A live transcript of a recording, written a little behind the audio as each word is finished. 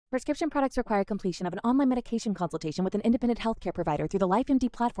Prescription products require completion of an online medication consultation with an independent healthcare provider through the LifeMD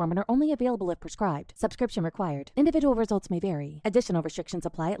platform and are only available if prescribed. Subscription required. Individual results may vary. Additional restrictions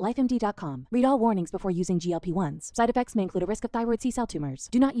apply at lifemd.com. Read all warnings before using GLP-1s. Side effects may include a risk of thyroid C-cell tumors.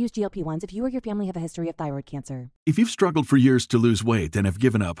 Do not use GLP-1s if you or your family have a history of thyroid cancer. If you've struggled for years to lose weight and have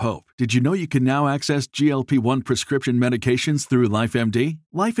given up hope, did you know you can now access GLP-1 prescription medications through LifeMD?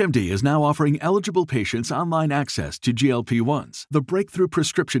 LifeMD is now offering eligible patients online access to GLP-1s, the breakthrough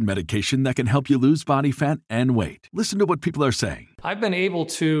prescription medication that can help you lose body fat and weight. Listen to what people are saying. I've been able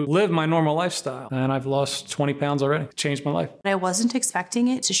to live my normal lifestyle, and I've lost 20 pounds already. It changed my life. I wasn't expecting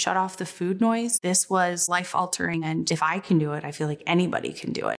it to shut off the food noise. This was life-altering, and if I can do it, I feel like anybody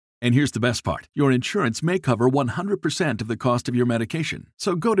can do it. And here's the best part. Your insurance may cover 100% of the cost of your medication.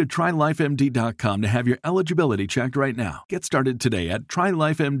 So go to trylifemd.com to have your eligibility checked right now. Get started today at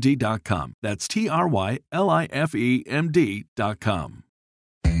trylifemd.com. That's TRYLIFEMD.com.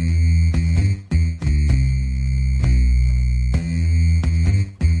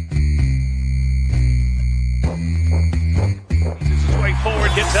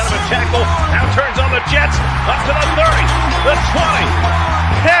 Forward, gets out of a tackle, now turns on the Jets, up to the 30, the 20,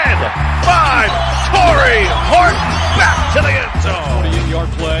 10, 5, Torrey Horton back to the end zone. 28-yard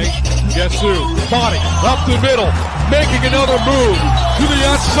play, guess who? Body, up the middle, making another move, to the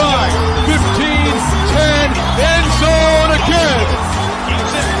outside, 15, 10, end zone again.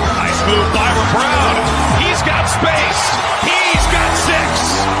 Keeps it, nice move by Brown, he's got space, he's got 6.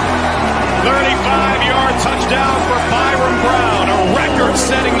 35-yard touchdown for Byron Brown, a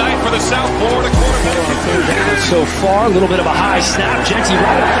record-setting night for the South Florida quarterback. So far, a little bit of a high snap. Genty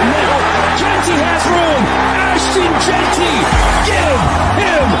right up the middle. Genty has room. Ashton Genty, give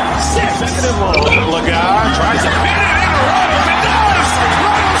him 6. Second and long. Lagar tries to fit it in. Runnels, it does.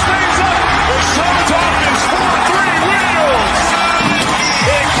 Runnels stays up. The Suns offense 4-3 wheels.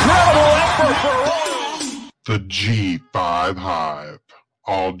 Incredible effort for Runnels. The G5 Hive.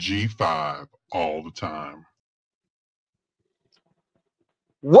 All G5, all the time.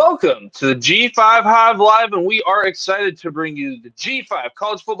 Welcome to the G5 Hive Live, and we are excited to bring you the G5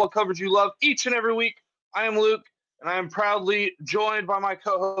 college football coverage you love each and every week. I am Luke, and I am proudly joined by my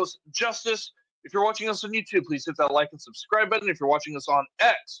co-host, Justice. If you're watching us on YouTube, please hit that like and subscribe button. If you're watching us on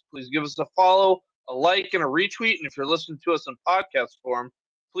X, please give us a follow, a like, and a retweet. And if you're listening to us in podcast form,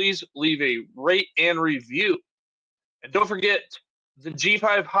 please leave a rate and review. And don't forget, the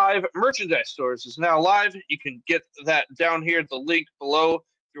G5 Hive merchandise stores is now live. You can get that down here at the link below if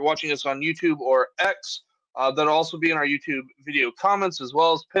you're watching us on YouTube or X. That'll also be in our YouTube video comments as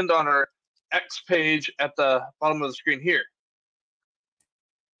well as pinned on our X page at the bottom of the screen here.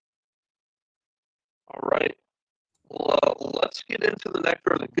 All right. Well, let's get into the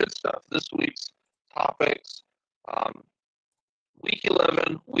nectar of the good stuff. This week's topics. Week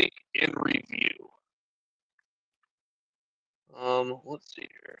 11, week in review. Let's see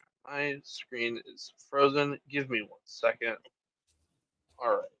here. My screen is frozen. Give me 1 second.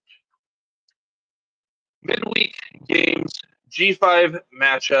 All right. Midweek games, G5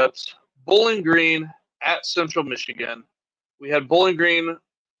 matchups. Bowling Green at Central Michigan. We had Bowling Green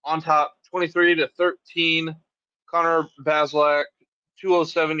on top, 23-13. Connor Bazelak,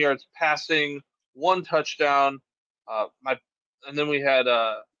 207 yards passing, 1 touchdown. And then we had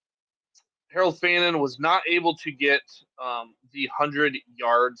Harold Fannin was not able to get the 100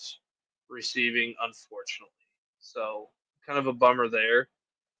 yards receiving, unfortunately. So kind of a bummer there.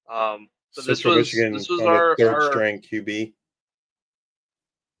 But Central Michigan this was on our third string QB.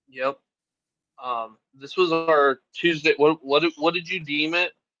 Yep. This was our Tuesday. What did you deem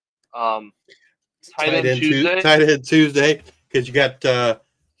it? Tight end Tuesday. Tight end Tuesday, because you got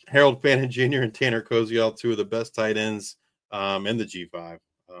Harold Fannin Jr. and Tanner Koziel, 2 of the best tight ends in the G5.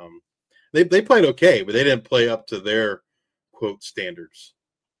 They played okay, but they didn't play up to their quote standards.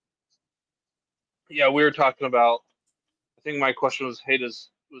 Yeah, we were talking about. I think my question was, hey, does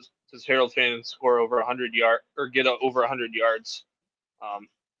Harold Fannin score over 100 yards or get over 100 yards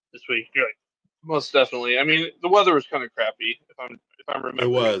this week? You're like, most definitely. I mean, the weather was kind of crappy. If I'm remembering, it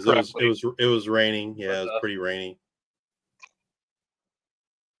was raining. Yeah, it was pretty rainy.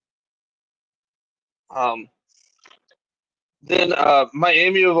 Then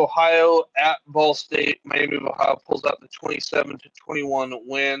Miami of Ohio at Ball State. Miami of Ohio pulls out the 27-21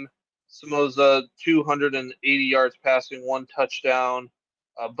 win. Samoza, 280 yards passing, 1 touchdown.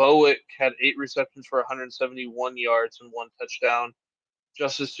 Bowick had 8 receptions for 171 yards and 1 touchdown.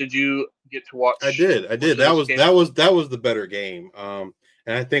 Justice, did you get to watch? I did. That was the better game. And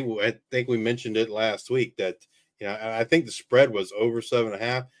I think we mentioned it last week that I think the spread was over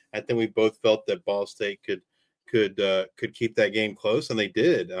 7.5. I think we both felt that Ball State could could keep that game close, and they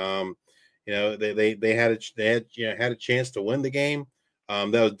did. They had a chance to win the game.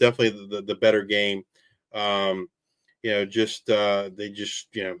 That was definitely the better game. They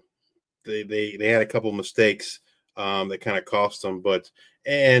had a couple of mistakes that kind of cost them,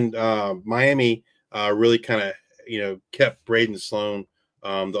 Miami really kind of kept Braden Sloan,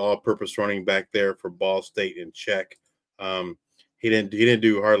 the all-purpose running back there for Ball State, in check. He didn't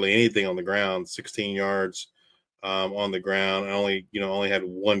do hardly anything on the ground. 16 yards on the ground, and only had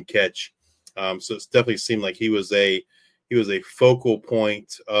one catch. So it definitely seemed like he was a focal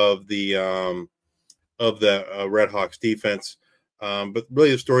point of the Red Hawks defense. But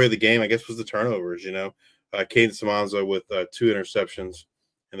really, the story of the game, I guess, was the turnovers. Caden Samanza with 2 interceptions,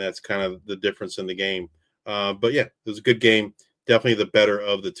 and that's kind of the difference in the game. But yeah, it was a good game. Definitely the better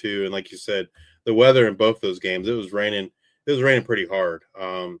of the two. And like you said, the weather in both those games, it was raining. It was raining pretty hard.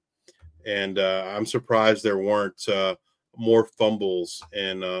 And I'm surprised there weren't more fumbles.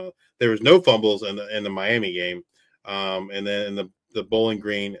 And there was no fumbles in the Miami game. And then in the Bowling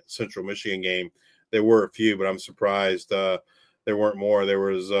Green Central Michigan game, there were a few, but I'm surprised there weren't more. There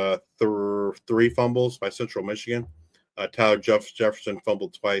was 3 fumbles by Central Michigan. Tyler Jefferson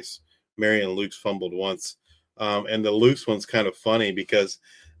fumbled twice. Marion Lukes fumbled once. And the Lukes one's kind of funny because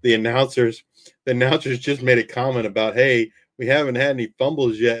the announcers just made a comment about, hey, we haven't had any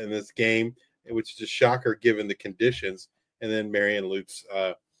fumbles yet in this game, which is a shocker given the conditions. And then Marion Lukes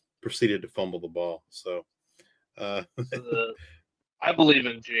proceeded to fumble the ball. So I believe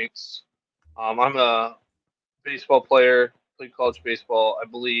in jinx. I'm a baseball player, played college baseball. I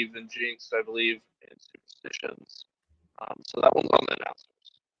believe in jinx. I believe in superstitions. So that one's on the announcers.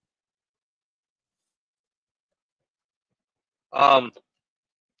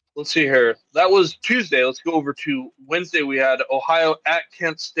 Let's see here. That was Tuesday. Let's go over to Wednesday. We had Ohio at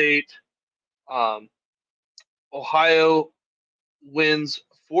Kent State. Ohio wins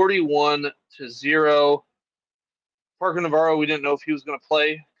 41-0. Parker Navarro, we didn't know if he was going to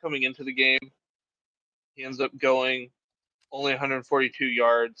play coming into the game. He ends up going only 142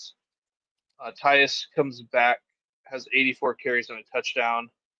 yards. Tyus comes back, has 84 carries and a touchdown.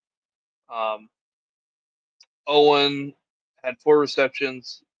 Owen had 4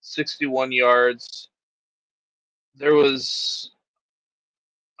 receptions, 61 yards. There was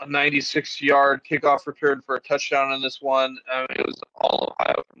a 96-yard kickoff return for a touchdown in this one. It was all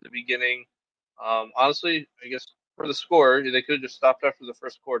Ohio from the beginning. Honestly, I guess for the score, they could have just stopped after the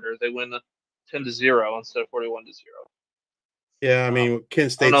first quarter. They win 10-0 instead of 41-0. Yeah, I mean,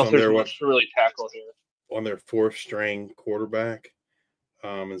 Kent State's on their much to really tackle here on their 4th-string quarterback,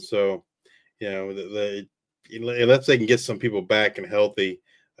 and so unless they can get some people back and healthy,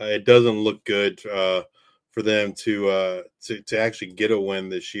 it doesn't look good for them to actually get a win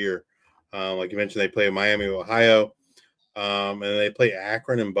this year. Like you mentioned, they play Miami, Ohio, and they play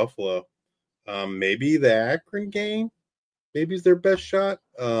Akron and Buffalo. Maybe the Akron game, maybe is their best shot.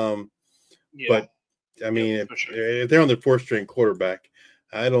 But I mean, if they're on their 4th-string quarterback,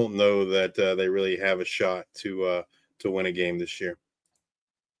 I don't know that they really have a shot to win a game this year.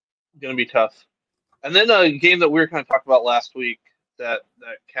 Going to be tough. And then a game that we were kind of talking about last week that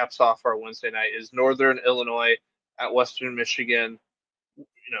caps off our Wednesday night is Northern Illinois at Western Michigan.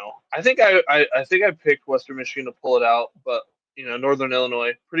 I think I picked Western Michigan to pull it out, but Northern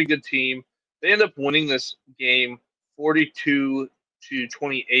Illinois, pretty good team. They end up winning this game 42-28.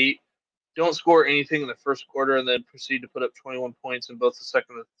 Don't score anything in the first quarter and then proceed to put up 21 points in both the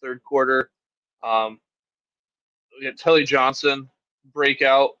second and third quarter. We got Telly Johnson,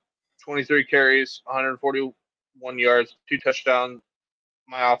 breakout, 23 carries, 141 yards, 2 touchdowns.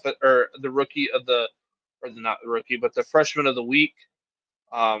 The rookie of the, or not the rookie, but the freshman of the week.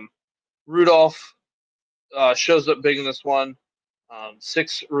 Rudolph shows up big in this one.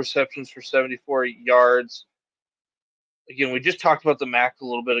 6 receptions for 74 yards. Again, we just talked about the MAC a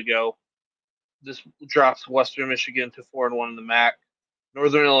little bit ago. This drops Western Michigan to 4-1 in the MAC.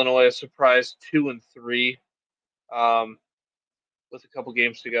 Northern Illinois a surprise 2-3 with a couple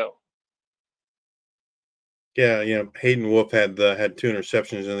games to go. Yeah, Hayden Wolf had 2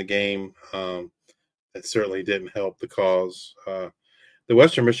 interceptions in the game. That certainly didn't help the cause. The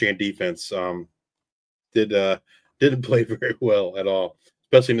Western Michigan defense didn't play very well at all,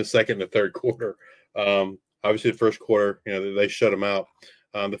 especially in the second and the third quarter. Obviously, the first quarter, they shut them out.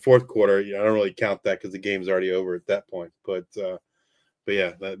 The fourth quarter, I don't really count that because the game's already over at that point. But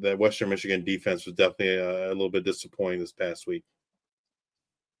yeah, the Western Michigan defense was definitely a little bit disappointing this past week.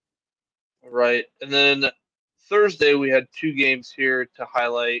 Right, and then Thursday we had 2 games here to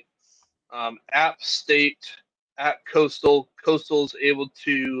highlight. App State at Coastal. Coastal's able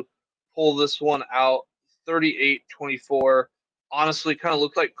to pull this one out 38-24. Honestly, kind of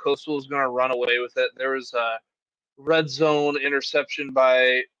looked like Coastal was going to run away with it. There was a red zone interception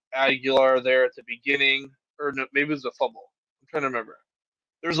by Aguilar there at the beginning, or no, maybe it was a fumble. I'm trying to remember.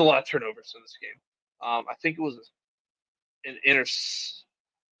 There was a lot of turnovers in this game. I think it was an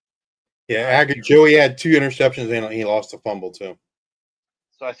Joey had 2 interceptions and he lost a fumble too.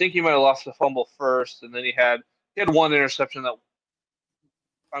 So I think he might have lost the fumble first, and then he had one interception that,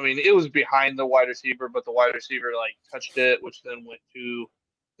 I mean, it was behind the wide receiver, but the wide receiver like touched it, which then went to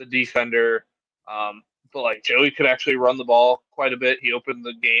the defender. But like Joey could actually run the ball quite a bit. He opened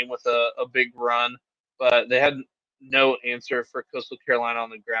the game with a big run, but they had no answer for Coastal Carolina on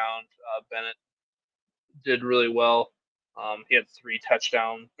the ground. Bennett did really well. He had 3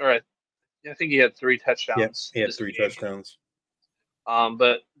 touchdowns, or I think he had 3 touchdowns. Yeah, he had 3 touchdowns.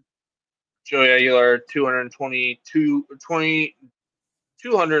 But Joey Aguilar,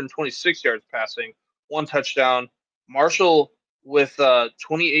 226 yards passing, 1 touchdown. Marshall with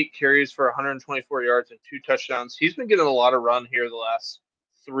 28 carries for 124 yards and 2 touchdowns. He's been getting a lot of run here the last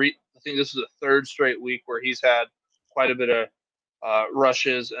 3. I think this is the 3rd straight week where he's had quite a bit of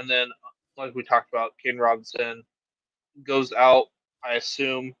rushes. And then, like we talked about, Caden Robinson goes out, I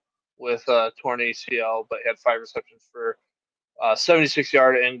assume, with torn ACL, but he had 5 receptions for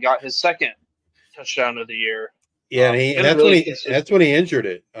 76-yard and got his 2nd touchdown of the year. Yeah, and that's when he injured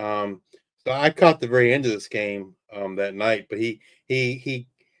it. So I caught the very end of this game that night, but he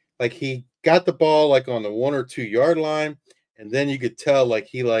got the ball like on the 1 or 2 yard line, and then you could tell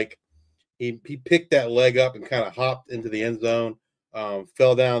he picked that leg up and kind of hopped into the end zone,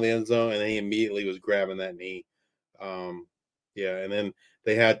 fell down the end zone, and then he immediately was grabbing that knee. And then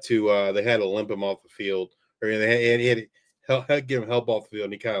they had to limp him off the field, or he had to give him help off the field,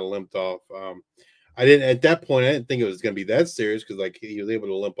 and he kind of limped off. At that point, I didn't think it was going to be that serious because he was able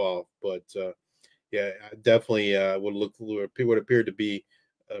to limp off. But definitely would appear to be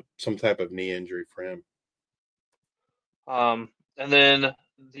some type of knee injury for him. And then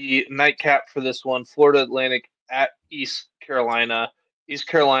the nightcap for this one, Florida Atlantic at East Carolina. East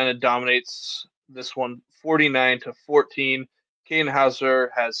Carolina dominates this one 49-14. Caden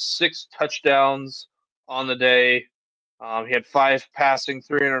Hauser has 6 touchdowns on the day. He had 5 passing,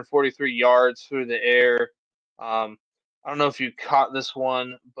 343 yards through the air. I don't know if you caught this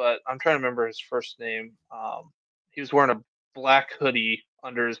one, but I'm trying to remember his first name. He was wearing a black hoodie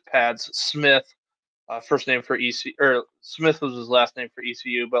under his pads. Smith, first name for ECU, or Smith was his last name for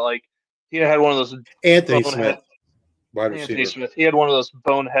ECU, but like he had one of those Anthony Smith, wide receiver. Anthony Smith. He had one of those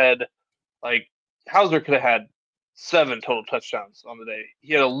bonehead, like Hauser could have had 7 total touchdowns on the day.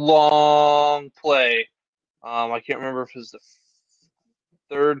 He had a long play. I can't remember if it was the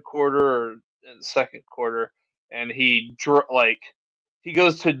 3rd quarter or the 2nd quarter, and he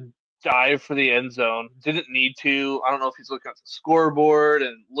goes to dive for the end zone. Didn't need to. I don't know if he's looking at the scoreboard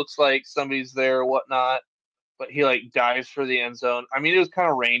and looks like somebody's there or whatnot, but he dives for the end zone. I mean, it was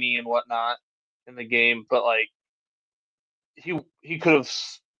kind of rainy and whatnot in the game, but he could have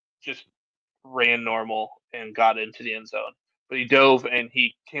just ran normal and got into the end zone, but he dove and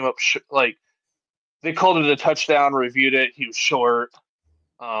he came up they called it a touchdown, reviewed it. He was short.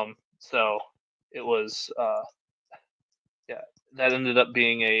 So it was, that ended up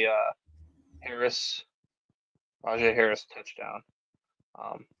being a Rajay Harris touchdown.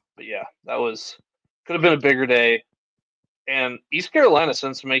 But yeah, that could have been a bigger day. And East Carolina,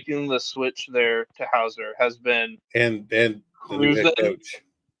 since making the switch there to Hauser, has been and cruising. The coach.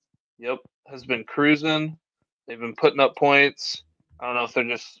 Yep, has been cruising. They've been putting up points. I don't know if they're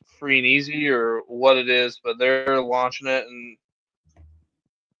just free and easy or what it is, but they're launching it. And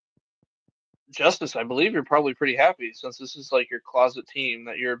Justice, I believe you're probably pretty happy since this is your closet team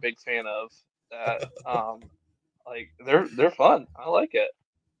that you're a big fan of. That they're fun. I like it.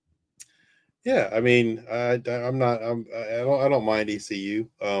 Yeah, I mean, I don't mind ECU.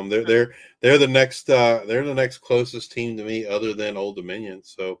 They're the next closest team to me other than Old Dominion.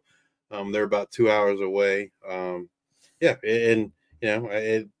 So they're about 2 hours away.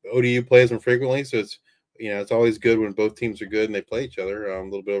 And ODU plays them frequently, so it's always good when both teams are good and they play each other. A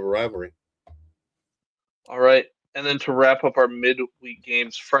little bit of a rivalry. All right, and then to wrap up our midweek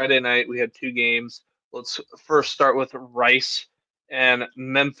games, Friday night we had 2 games. Let's first start with Rice and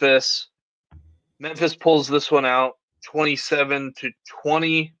Memphis. Memphis pulls this one out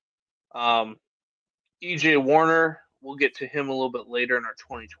 27-20. EJ Warner, we'll get to him a little bit later in our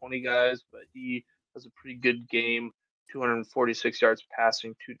 2020 guys, but he has a pretty good game. 246 yards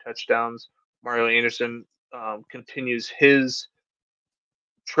passing, 2 touchdowns. Mario Anderson continues his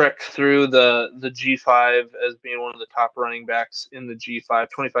trek through the G5 as being one of the top running backs in the G5.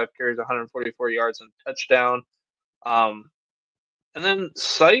 25 carries, 144 yards, and touchdown. And then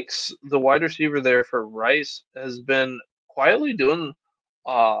Sykes, the wide receiver there for Rice, has been quietly having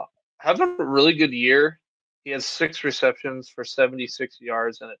a really good year. He has 6 receptions for 76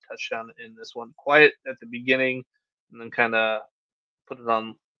 yards and a touchdown in this one. Quiet at the beginning, and then kind of put it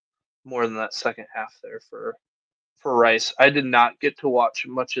on more than that second half there for Rice. I did not get to watch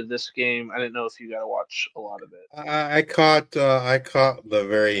much of this game. I didn't know if you got to watch a lot of it. I caught the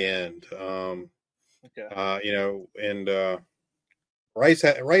very end. Okay. And Rice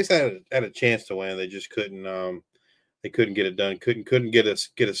had a chance to win. They just couldn't. They couldn't get it done. Couldn't get a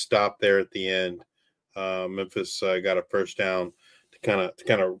stop there at the end. Memphis got a first down to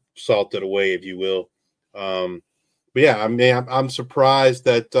kind of salt it away, if you will. But yeah, I mean, I'm surprised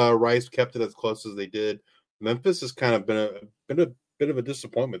that Rice kept it as close as they did. Memphis has kind of been a bit of a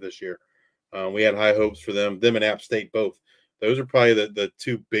disappointment this year. We had high hopes for them and App State both. Those are probably the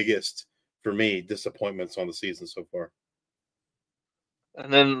two biggest, for me, disappointments on the season so far.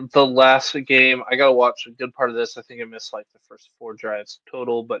 And then the last game, I got to watch a good part of this. I think I missed like the first 4 drives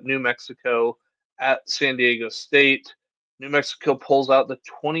total, but New Mexico at San Diego State. New Mexico pulls out the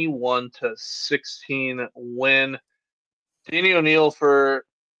 21-16 win. Danny O'Neal for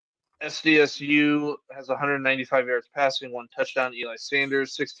SDSU has 195 yards passing, 1 touchdown. Eli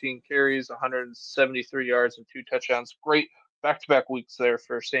Sanders, 16 carries, 173 yards, and 2 touchdowns. Great back-to-back weeks there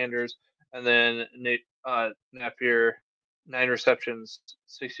for Sanders. And then Napier, 9 receptions,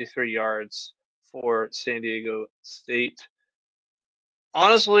 63 yards for San Diego State.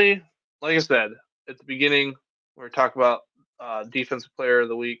 Honestly, like I said at the beginning, we were talking about defensive player of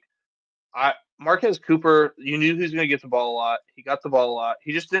the week. Marquez Cooper, you knew he was going to get the ball a lot. He got the ball a lot.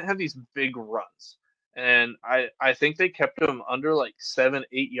 He just didn't have these big runs. And I think they kept him under like 7-8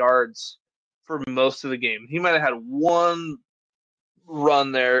 yards for most of the game. He might have had one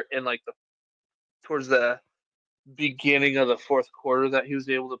run there in like towards the beginning of the fourth quarter that he was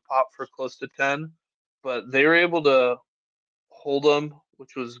able to pop for close to 10. But they were able to hold him,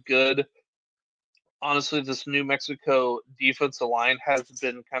 which was good. Honestly, this New Mexico defensive line has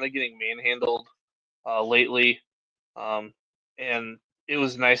been kind of getting manhandled lately. And it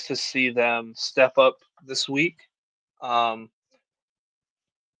was nice to see them step up this week. I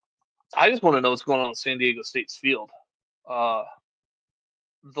just want to know what's going on in San Diego State's field. The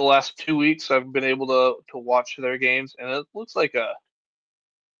last 2 weeks, I've been able to watch their games, and it looks like they're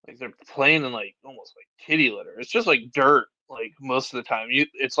playing in like almost like kitty litter. It's just like dirt, like most of the time.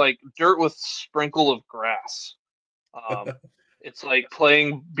 It's like dirt with sprinkle of grass. It's like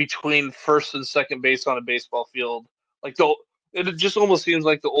playing between first and second base on a baseball field. It just almost seems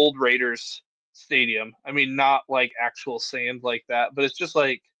like the old Raiders stadium. I mean, not like actual sand like that, but it's just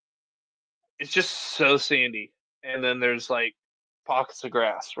so sandy. And then there's like pockets of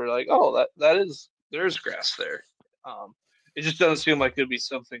grass. We're like, oh, there's grass there. It just doesn't seem like it'd be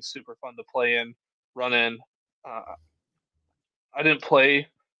something super fun to play in, run in. I didn't play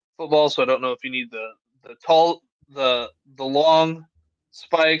football, so I don't know if you need the long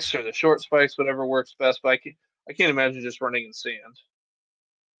spikes or the short spikes, whatever works best. But I can't imagine just running in sand.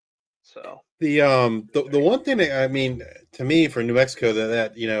 So the one thing that, I mean, to me, for New Mexico,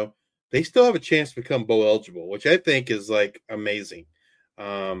 that they still have a chance to become bowl eligible, which I think is like amazing.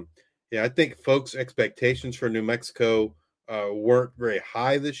 I think folks' expectations for New Mexico weren't very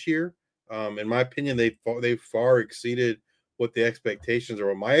high this year. In my opinion, they far exceeded what the expectations or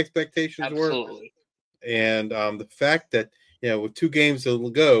what my expectations absolutely. were. And the fact that with 2 games to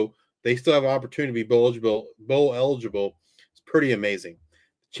go, they still have an opportunity to be bowl eligible is pretty amazing.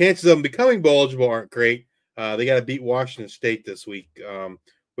 Chances of them becoming bowl eligible aren't great. They got to beat Washington State this week,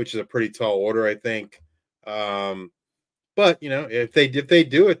 which is a pretty tall order, I think. But if they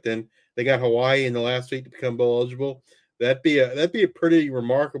do it, then they got Hawaii in the last week to become bowl eligible. That'd be a pretty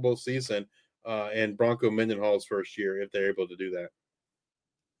remarkable season in Bronco Mendenhall's first year if they're able to do that.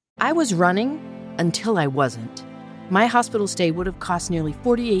 I was running until I wasn't. My hospital stay would have cost nearly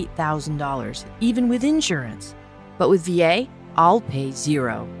 $48,000, even with insurance. But with VA, I'll pay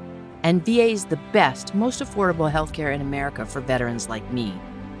 $0. And VA is the best, most affordable healthcare in America for veterans like me.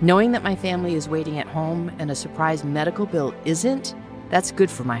 Knowing that my family is waiting at home and a surprise medical bill isn't, that's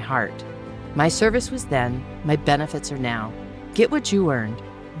good for my heart. My service was then, my benefits are now. Get what you earned.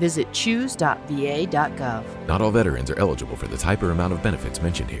 Visit choose.va.gov. Not all veterans are eligible for the type or amount of benefits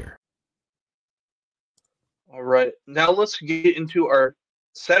mentioned here. All right. Now let's get into our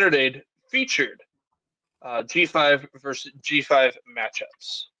Saturday featured G5 versus G5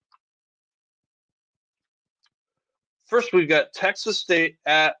 matchups. First, we've got Texas State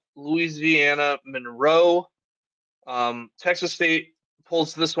at Louisiana Monroe. Texas State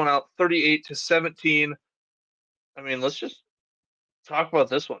pulls this one out 38-17. I mean, let's just talk about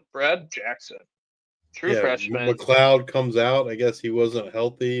this one. Brad Jackson, true freshman. McLeod comes out. I guess he wasn't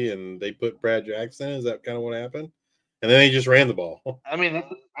healthy, and they put Brad Jackson. Is that kind of what happened? And then they just ran the ball. I mean,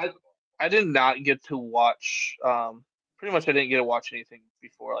 I did not get to watch. Pretty much, I didn't get to watch anything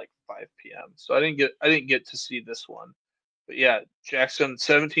before like 5 p.m. So I didn't get to see this one. But yeah, Jackson,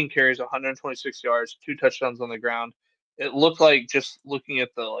 17 carries, 126 yards, 2 touchdowns on the ground. It looked like, just looking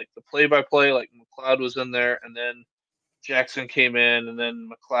at the play-by-play, like McLeod was in there, and then Jackson came in, and then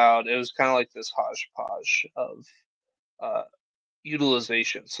McLeod. It was kind of like this hodgepodge of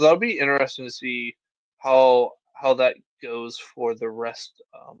utilization. So that'll be interesting to see how that goes for the rest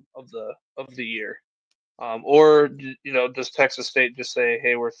of the year. Or does Texas State just say,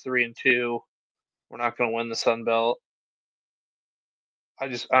 "Hey, we're 3-2, we're not going to win the Sun Belt"? I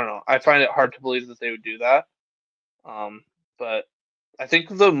don't know. I find it hard to believe that they would do that. But I think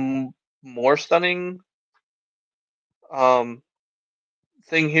the more stunning thing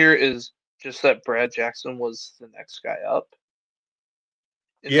here is just that Brad Jackson was the next guy up.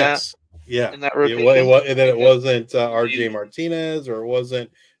 In that rotation. And then it wasn't R.J. Martinez, or it wasn't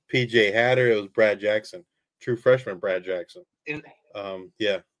P.J. Hatter. It was Brad Jackson, true freshman Brad Jackson. And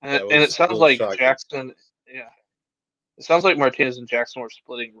it sounds like shocking. Jackson. Yeah, it sounds like Martinez and Jackson were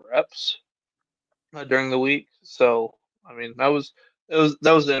splitting reps during the week. So I mean, that was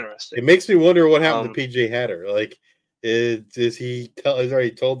interesting. It makes me wonder what happened to P.J. Hatter. Like, has he already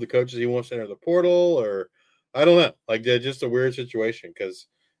told the coaches he wants to enter the portal, or I don't know. Like, just a weird situation, because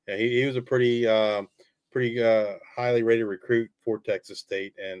he was a pretty highly rated recruit for Texas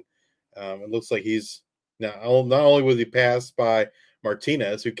State, and it looks like he's now not only was he passed by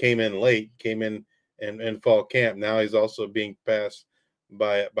Martinez, who came in fall camp. Now he's also being passed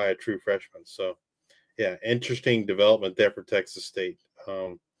by a true freshman. So, yeah, interesting development there for Texas State.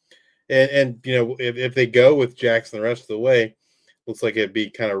 And if they go with Jackson the rest of the way, looks like it'd be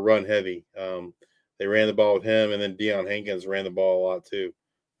kind of run heavy. They ran the ball with him, and then Deion Hankins ran the ball a lot too,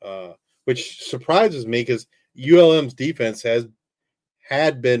 which surprises me because ULM's defense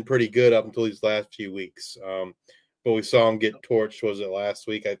had been pretty good up until these last few weeks. But we saw them get torched. Was it last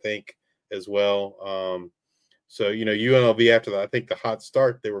week? I think as well. So UNLV, after that, I think the hot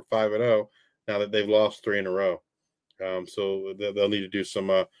start, they were 5-0. Now that they've lost 3 in a row, so they'll need to do some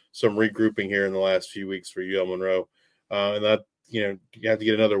regrouping here in the last few weeks for UL Monroe, and that you have to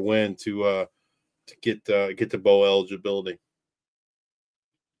get another win to get to bowl eligibility.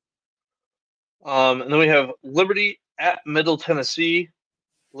 And then we have Liberty at Middle Tennessee.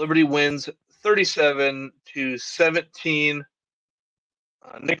 Liberty wins 37-17.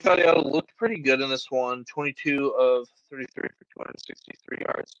 Nick Valiato looked pretty good in this one. 22 of 33 for 263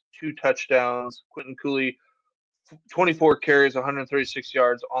 yards, 2 touchdowns. Quentin Cooley, 24 carries, 136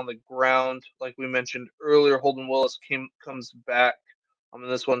 yards on the ground. Like we mentioned earlier, Holden Willis comes back. And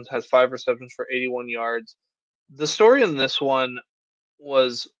this one has 5 receptions for 81 yards. The story in this one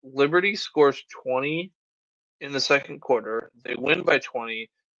was Liberty scores 20 in the second quarter. They win by 20.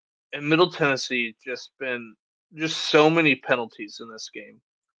 And Middle Tennessee just so many penalties in this game.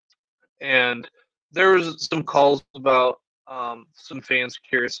 And there was some calls about some fans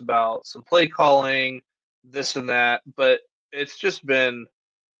curious about some play calling, this and that, but it's just been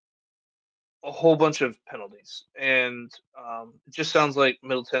a whole bunch of penalties. And it just sounds like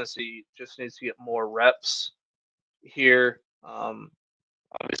Middle Tennessee just needs to get more reps here.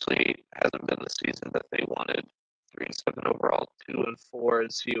 Obviously, hasn't been the season that they wanted. 3-7 overall, 2-4 in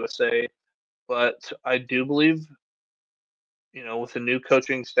CUSA. But I do believe, with the new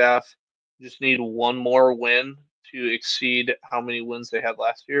coaching staff, just need one more win to exceed how many wins they had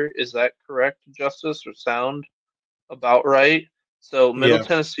last year. Is that correct, Justice, or sound about right? So Middle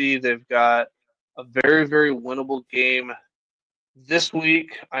Tennessee, they've got a very, very winnable game this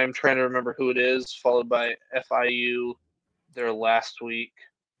week. I'm trying to remember who it is, followed by FIU their last week.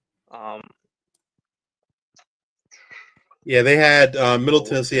 They had Middle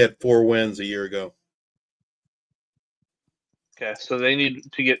Tennessee had 4 wins a year ago. Okay, so they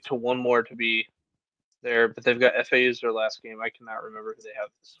need to get to one more to be there, but they've got FAU's their last game. I cannot remember who they have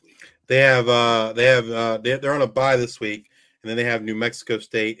this week. They're on a bye this week, and then they have New Mexico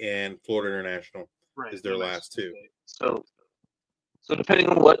State and Florida International is their last 2. So depending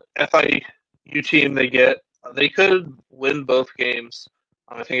on what FIU team they get, they could win both games.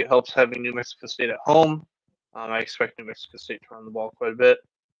 I think it helps having New Mexico State at home. I expect New Mexico State to run the ball quite a bit.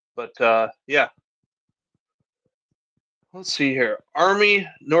 But, Let's see here. Army,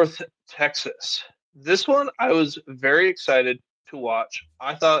 North Texas. This one I was very excited to watch.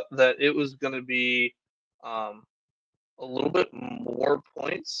 I thought that it was going to be a little bit more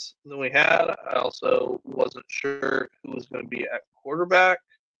points than we had. I also wasn't sure who was going to be at quarterback.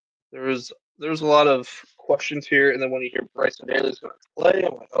 There was a lot of questions here, and then when you hear Bryson Daly's going to play,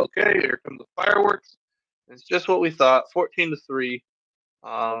 I'm like, okay, here comes the fireworks. And it's just what we thought. 14-3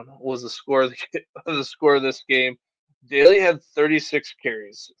 was the score of the score of this game. Daly had 36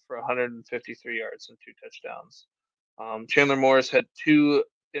 carries for 153 yards and 2 touchdowns. Chandler Morris had 2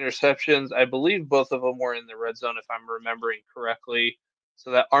 interceptions. I believe both of them were in the red zone, if I'm remembering correctly.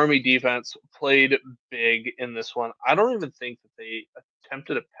 So that Army defense played big in this one. I don't even think that they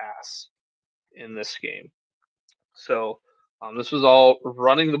attempted a pass in this game. So this was all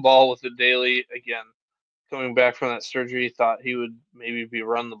running the ball with the Daly. Again, coming back from that surgery, thought he would maybe be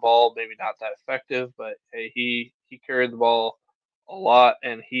run the ball, maybe not that effective, but hey, he carried the ball a lot,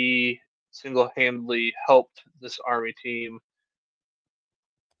 and he single-handedly helped this Army team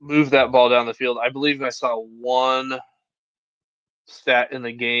move that ball down the field. I believe I saw one stat in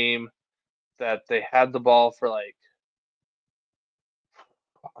the game that they had the ball for like,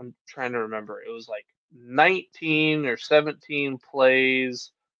 I'm trying to remember, it was like 19 or 17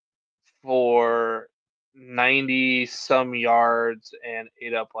 plays for 90 some yards and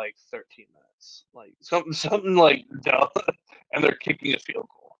ate up like 13 minutes. Like something like dumb. And they're kicking a field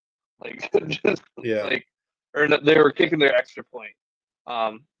goal. Like just like, or no, they were kicking their extra point.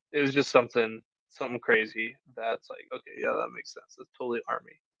 It was just something crazy that's like, okay, yeah, that makes sense. That's totally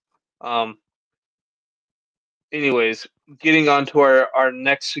Army. Anyways, getting on to our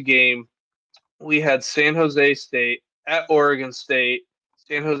next game, we had San Jose State at Oregon State.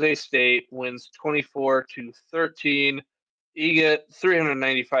 San Jose State wins 24-13. You get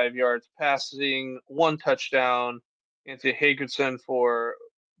 395 yards passing, 1 touchdown. Anthony Hagerson for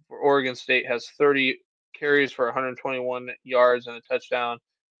Oregon State has 30 carries for 121 yards and a touchdown.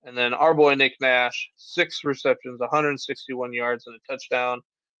 And then our boy Nick Nash, 6 receptions, 161 yards and a touchdown.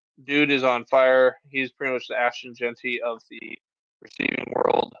 Dude is on fire. He's pretty much the Ashton Genty of the receiving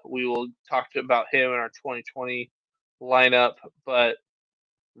world. We will talk about him in our 2020 lineup, but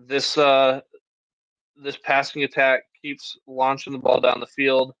this passing attack keeps launching the ball down the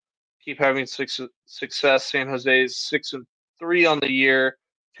field, keep having success. San Jose's 6-3 on the year,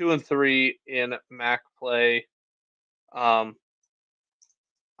 2-3 in MAC play.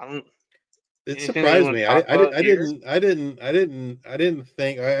 It surprised me. I didn't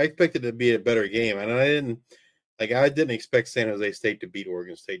think. I expected it to be a better game, and I didn't expect San Jose State to beat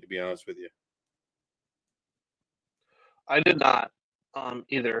Oregon State, to be honest with you. I did not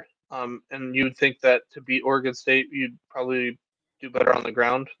either. And you would think that to beat Oregon State, you'd probably do better on the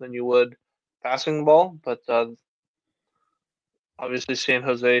ground than you would passing the ball. But obviously, San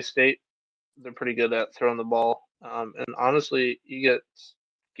Jose State, they're pretty good at throwing the ball. And honestly, Eagle's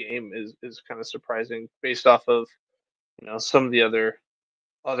game is kind of surprising based off of some of the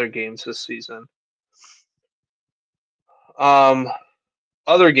other games this season.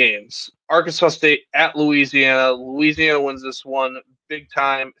 Other games, Arkansas State at Louisiana. Louisiana wins this one big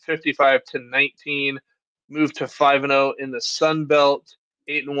time, 55-19. Moved to 5-0 in the Sun Belt,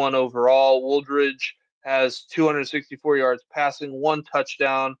 8-1 overall. Wooldridge has 264 yards passing, 1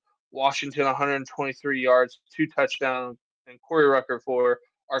 touchdown. Washington 123 yards, 2 touchdowns, and Corey Rucker for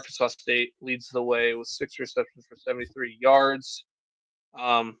Arkansas State leads the way with 6 receptions for 73 yards.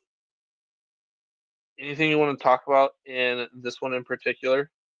 Anything you want to talk about in this one in particular?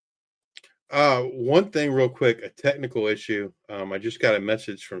 One thing real quick, a technical issue. I just got a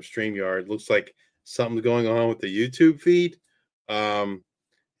message from StreamYard. Looks like something's going on with the YouTube feed. And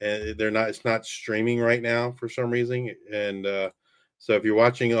it's not streaming right now for some reason. And so if you're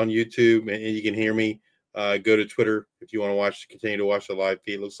watching on YouTube and you can hear me, go to Twitter if you want to continue to watch the live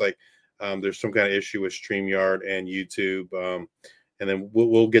feed. It looks like there's some kind of issue with StreamYard and YouTube. And then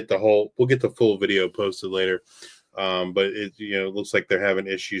we'll get the full video posted later. But it looks like they're having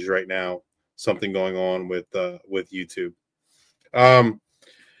issues right now. Something going on with YouTube. I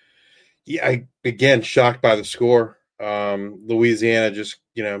again shocked by the score. Louisiana just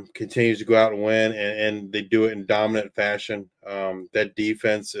continues to go out and win, and they do it in dominant fashion. That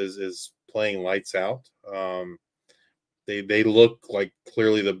defense is playing lights out. They look like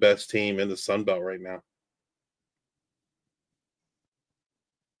clearly the best team in the Sun Belt right now.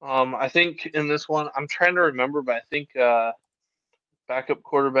 I think in this one, I'm trying to remember, but I think backup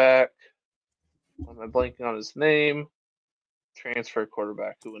quarterback, am I blanking on his name? Transfer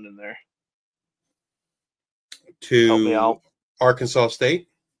quarterback who went in there. To help me out. Arkansas State?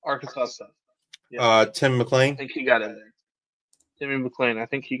 Arkansas State. Yeah. Tim McLean? I think he got in there. Timmy McClain, I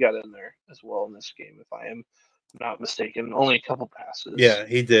think he got in there as well in this game, if I am not mistaken. Only a couple passes. Yeah,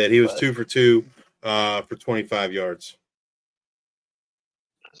 he did. He was but, 2 for 2 for 25 yards.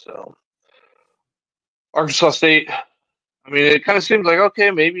 So, Arkansas State, I mean, it kind of seems like, okay,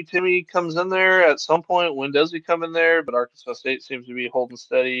 maybe Timmy comes in there at some point. When does he come in there? But Arkansas State seems to be holding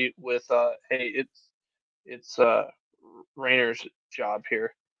steady with, hey, it's Rayner's job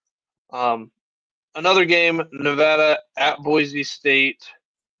here. Another game, Nevada at Boise State.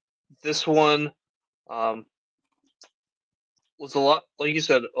 This one was a lot, like you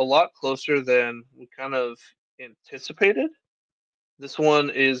said, a lot closer than we kind of anticipated. This one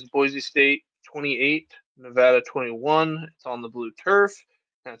is Boise State 28, Nevada 21. It's on the blue turf.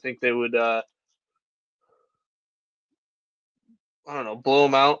 And I think they would, I don't know, blow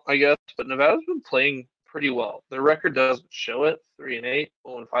them out, I guess. But Nevada's been playing pretty well. Their record doesn't show it, 3-8,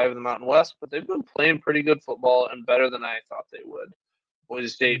 0-5 in the Mountain West, but they've been playing pretty good football and better than I thought they would. Boise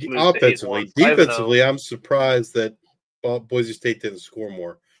State moves Offensively, to 8-1, 5-0. defensively, I'm surprised that Boise State didn't score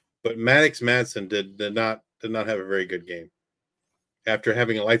more. But Maddox Madsen did not have a very good game after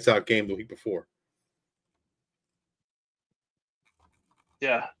having a lights out game the week before.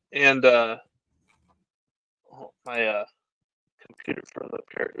 Yeah, and my computer froze up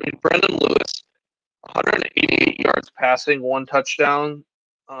here. Brendan Lewis, 188 yards passing, 1 touchdown.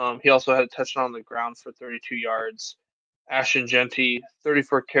 He also had a touchdown on the ground for 32 yards. Ashton Genty,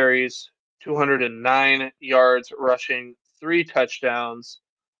 34 carries, 209 yards rushing, 3 touchdowns.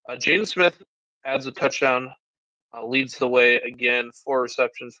 Jaden Smith adds a touchdown, leads the way again, 4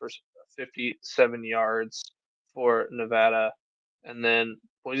 receptions for 57 yards for Nevada. And then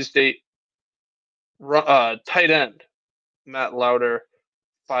Boise State tight end, Matt Lauder,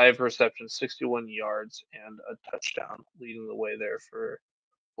 5 receptions, 61 yards, and a touchdown, leading the way there for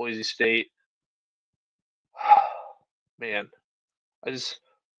Boise State. Man, I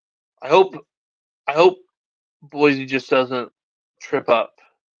hope Boise just doesn't trip up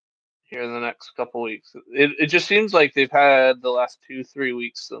here in the next couple weeks. It just seems like they've had the last 2-3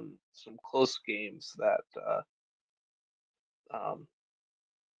 weeks some close games that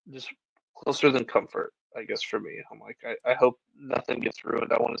just closer than comfort, I guess, for me. I'm like, I hope nothing gets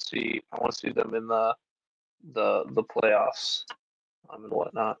ruined. I want to see them in the playoffs and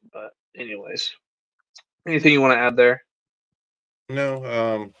whatnot. But anyways, anything you want to add there?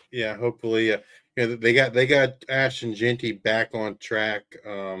 No, yeah, hopefully, they got Ashton Genty back on track.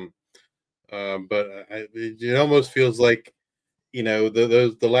 But it almost feels like,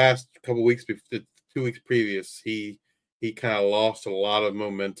 the last couple weeks, the 2 weeks previous, he kind of lost a lot of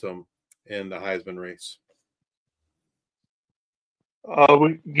momentum in the Heisman race.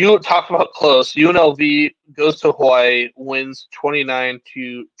 You talk about close. UNLV goes to Hawaii, wins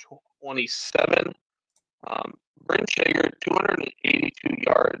 29-27. Bryn Shager, 282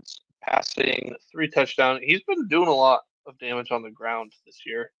 yards passing, 3 touchdowns. He's been doing a lot of damage on the ground this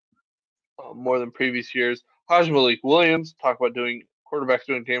year, more than previous years. Haj Malik Williams, talk about quarterbacks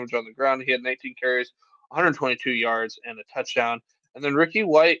doing damage on the ground. He had 19 carries, 122 yards, and a touchdown. And then Ricky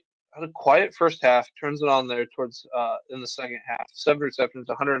White had a quiet first half, turns it on there towards in the second half. 7 receptions,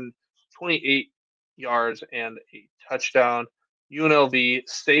 128 yards, and a touchdown. UNLV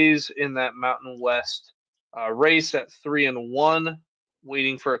stays in that Mountain West race at 3-1,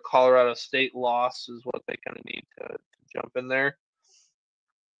 waiting for a Colorado State loss is what they kind of need to jump in there.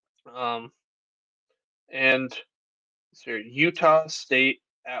 And so Utah State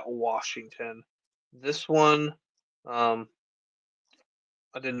at Washington. This one, I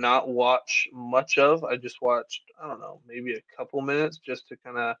did not watch much of. I just watched, I don't know, maybe a couple minutes just to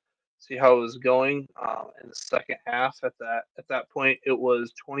kind of see how it was going in the second half. At that point, it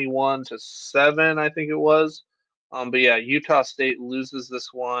was 21-7, I think it was. But yeah, Utah State loses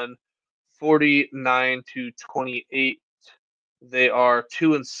this one, 49-28. They are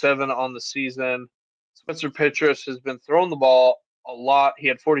 2-7 on the season. Spencer Petras has been throwing the ball a lot. He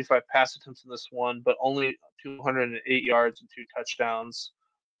had 45 pass attempts in this one, but only 208 yards and 2 touchdowns.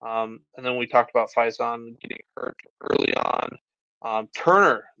 And then we talked about Faison getting hurt early on.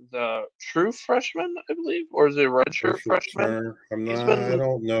 Turner, the true freshman, I believe, or is it a redshirt freshman? Turner. I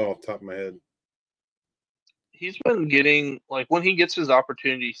don't know off the top of my head. He's been getting, like, when he gets his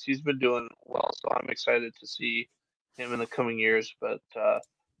opportunities, he's been doing well. So I'm excited to see him in the coming years. But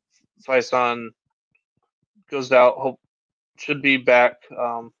Faison goes out, should be back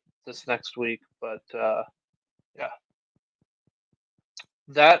this next week. But yeah,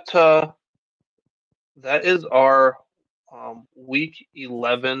 that is our week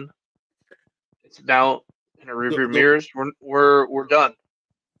 11. It's now in a rearview mirrors. We're done.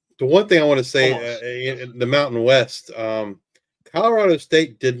 The one thing I want to say, in the Mountain West, kind Colorado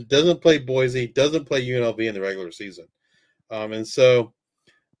State doesn't play Boise, doesn't play UNLV in the regular season. And so,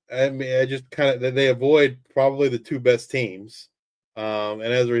 I mean, I just kind of, they avoid probably the two best teams. And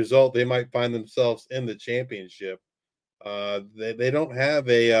as a result, they might find themselves in the championship. They don't have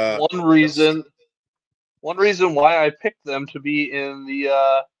a one reason why I picked them to be in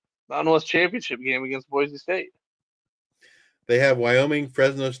the Mountain West Championship game against Boise State. They have Wyoming,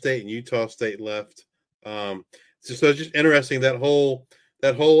 Fresno State, and Utah State left. So it's just interesting that whole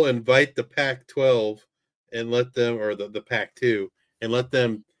invite the Pac-12 and let them, or the Pac-2, and let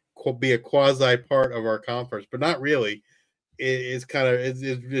them be a quasi part of our conference, but not really. Is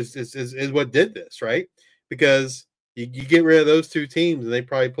what did this, right? Because you get rid of those two teams, and they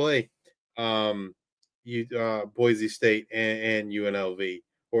probably play Boise State and UNLV,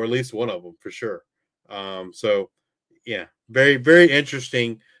 or at least one of them for sure. So, yeah, very, very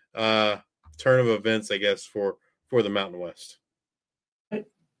interesting turn of events, I guess, for the Mountain West.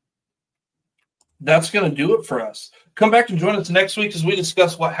 That's going to do it for us. Come back and join us next week as we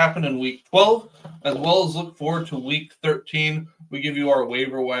discuss what happened in Week 12, as well as look forward to Week 13. We give you our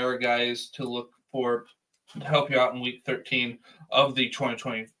waiver wire guys to look for to help you out in Week 13 of the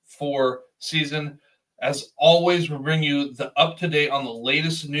 2024 season. As always, we'll bring you the up-to-date on the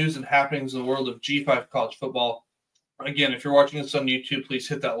latest news and happenings in the world of G5 college football. Again, if you're watching us on YouTube, please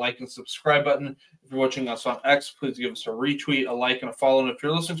hit that like and subscribe button. If you're watching us on X, please give us a retweet, a like, and a follow. And if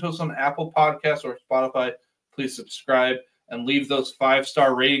you're listening to us on Apple Podcasts or Spotify, please subscribe and leave those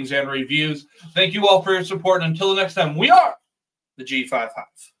 5-star ratings and reviews. Thank you all for your support. And until the next time, we are the G5 Hive.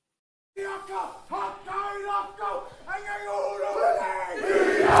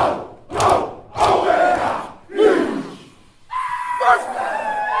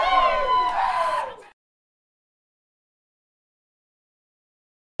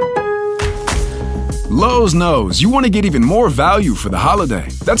 Lowe's knows you want to get even more value for the holiday.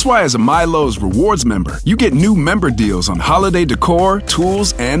 That's why as a MyLowe's Rewards member, you get new member deals on holiday decor,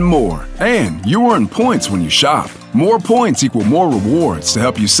 tools, and more. And you earn points when you shop. More points equal more rewards to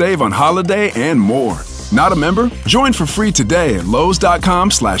help you save on holiday and more. Not a member? Join for free today at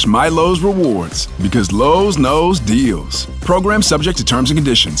Lowe's.com/MyLowe's Because Lowe's knows deals. Program subject to terms and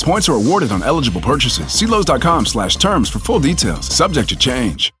conditions. Points are awarded on eligible purchases. See Lowe's.com/terms for full details. Subject to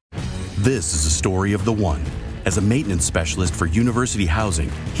change. This is a story of the one. As a maintenance specialist for university housing,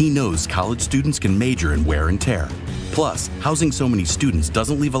 he knows college students can major in wear and tear. Plus, housing so many students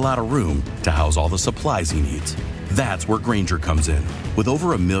doesn't leave a lot of room to house all the supplies he needs. That's where Grainger comes in. With over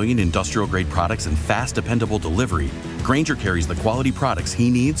 1 million industrial-grade products and fast, dependable delivery, Grainger carries the quality products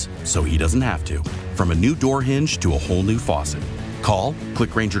he needs so he doesn't have to. From a new door hinge to a whole new faucet. Call, click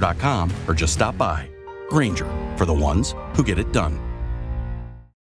Grainger.com, or just stop by. Grainger, for the ones who get it done.